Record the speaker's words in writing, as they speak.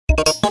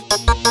Hey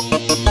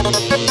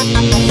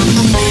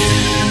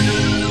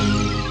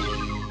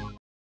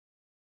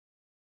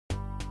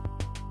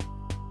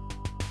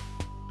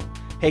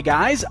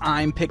guys,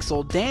 I'm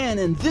Pixel Dan,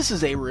 and this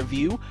is a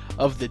review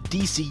of the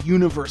DC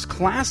Universe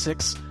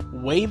Classics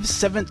Wave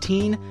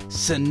 17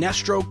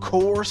 Sinestro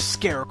Corp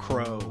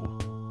Scarecrow.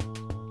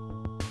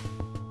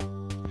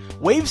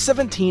 Wave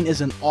 17 is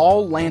an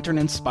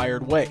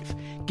all-lantern-inspired wave,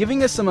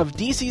 giving us some of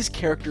DC's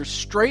characters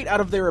straight out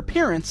of their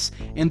appearance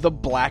in the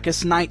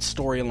Blackest Night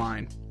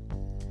storyline.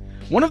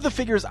 One of the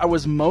figures I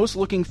was most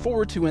looking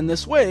forward to in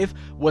this wave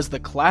was the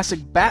classic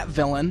Bat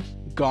villain,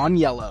 Gone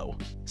Yellow,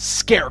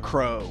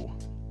 Scarecrow.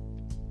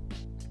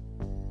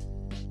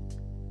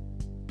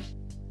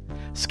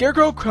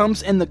 Scarecrow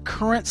comes in the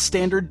current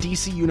standard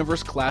DC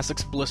Universe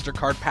Classics blister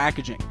card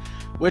packaging,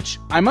 which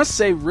I must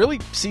say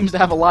really seems to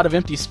have a lot of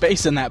empty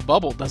space in that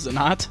bubble, does it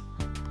not?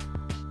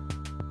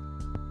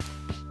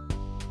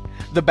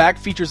 The back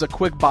features a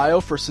quick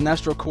bio for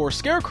Sinestro Corp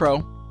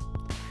Scarecrow,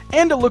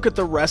 and a look at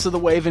the rest of the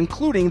wave,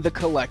 including the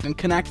Collect and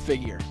Connect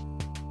figure.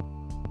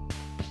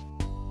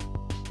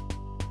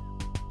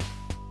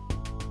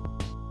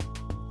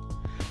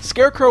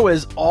 Scarecrow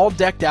is all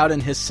decked out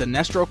in his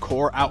Sinestro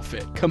Corp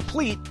outfit,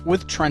 complete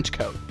with trench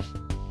coat.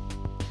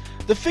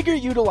 The figure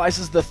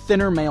utilizes the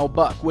thinner male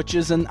buck, which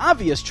is an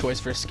obvious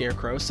choice for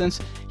Scarecrow since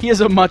he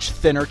is a much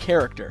thinner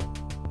character.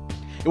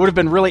 It would have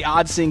been really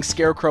odd seeing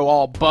Scarecrow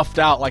all buffed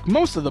out like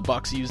most of the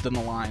bucks used in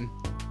the line.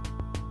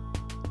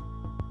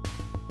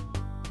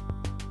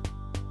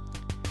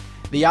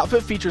 The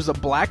outfit features a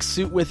black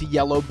suit with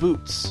yellow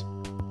boots.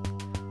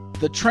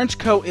 The trench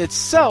coat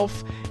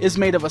itself is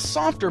made of a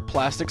softer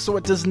plastic, so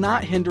it does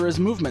not hinder his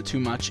movement too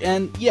much,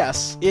 and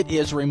yes, it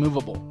is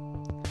removable.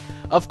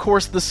 Of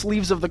course, the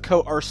sleeves of the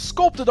coat are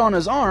sculpted on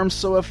his arms,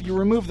 so if you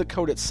remove the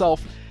coat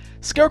itself,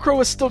 Scarecrow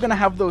is still going to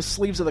have those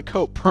sleeves of the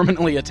coat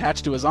permanently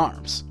attached to his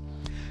arms.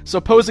 So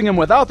posing him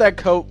without that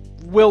coat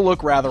will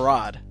look rather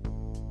odd.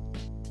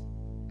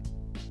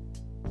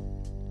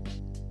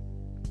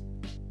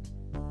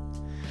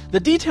 The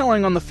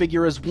detailing on the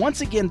figure is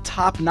once again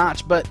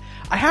top-notch, but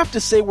I have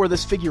to say where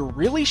this figure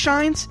really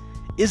shines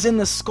is in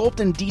the sculpt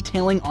and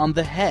detailing on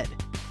the head.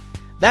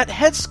 That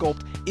head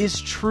sculpt is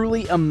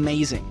truly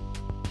amazing.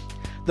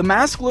 The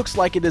mask looks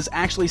like it is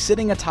actually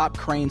sitting atop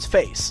Crane's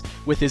face,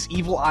 with his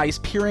evil eyes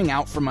peering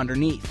out from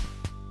underneath.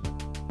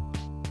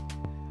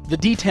 The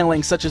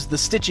detailing, such as the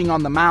stitching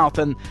on the mouth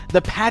and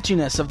the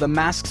patchiness of the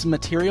mask's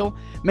material,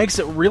 makes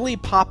it really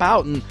pop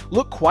out and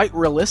look quite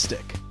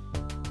realistic.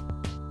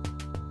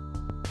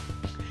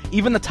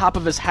 Even the top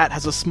of his hat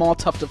has a small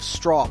tuft of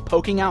straw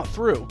poking out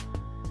through.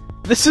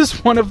 This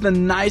is one of the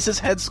nicest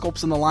head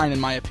sculpts in the line, in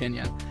my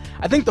opinion.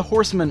 I think the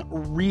Horseman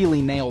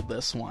really nailed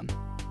this one.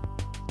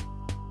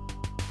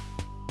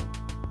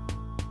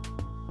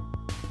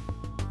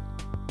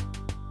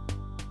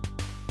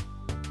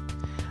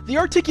 The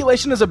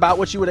articulation is about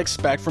what you would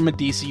expect from a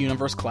DC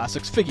Universe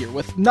Classics figure,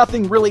 with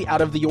nothing really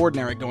out of the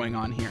ordinary going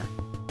on here.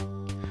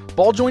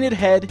 Ball-jointed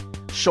head,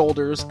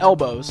 shoulders,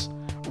 elbows,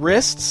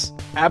 wrists,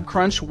 ab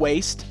crunch,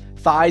 waist,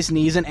 thighs,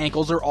 knees, and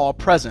ankles are all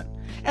present.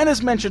 And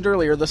as mentioned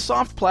earlier, the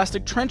soft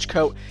plastic trench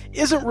coat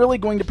isn't really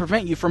going to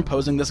prevent you from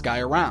posing this guy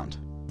around.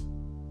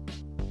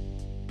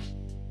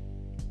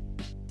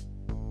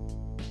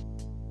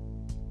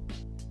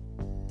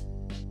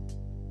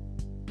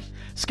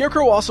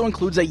 Scarecrow also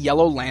includes a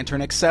yellow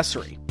lantern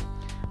accessory.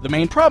 The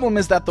main problem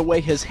is that the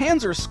way his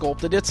hands are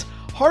sculpted, it's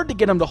hard to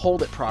get him to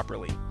hold it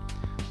properly.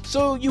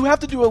 So you have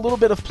to do a little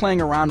bit of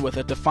playing around with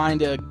it to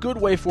find a good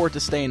way for it to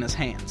stay in his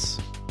hands.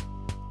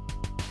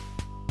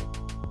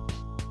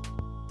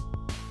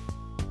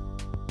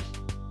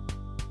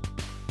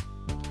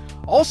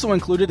 Also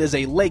included is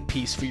a leg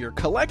piece for your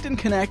Collect and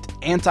Connect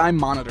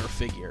anti-monitor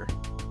figure.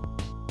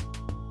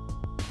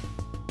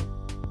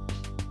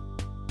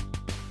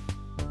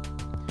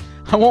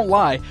 I won't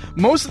lie,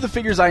 most of the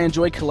figures I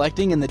enjoy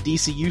collecting in the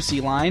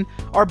DC-UC line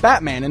are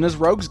Batman in his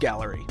Rogues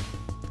Gallery.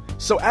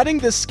 So adding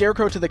this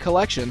Scarecrow to the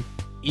collection,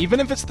 even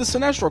if it's the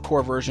Sinestro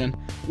Corp version,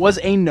 was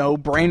a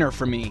no-brainer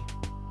for me.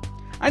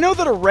 I know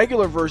that a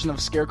regular version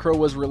of Scarecrow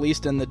was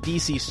released in the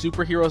DC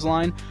Superheroes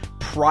line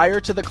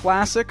prior to the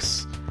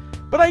classics,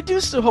 but I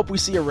do still hope we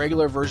see a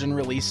regular version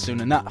released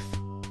soon enough.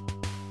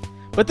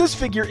 But this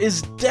figure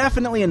is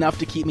definitely enough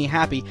to keep me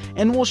happy,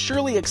 and will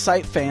surely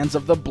excite fans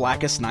of the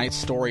Blackest Night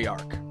story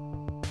arc.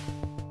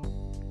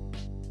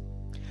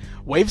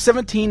 Wave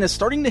 17 is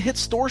starting to hit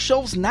store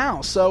shelves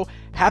now, so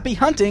happy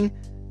hunting,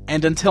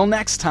 and until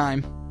next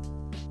time.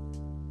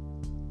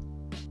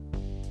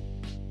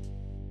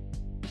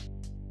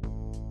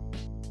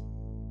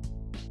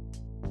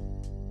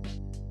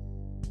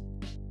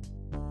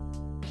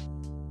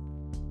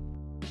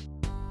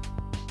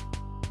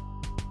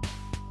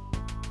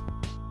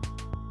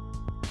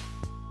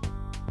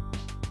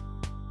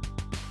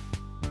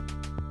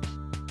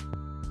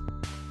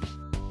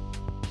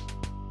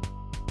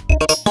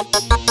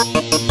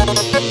 Thank you.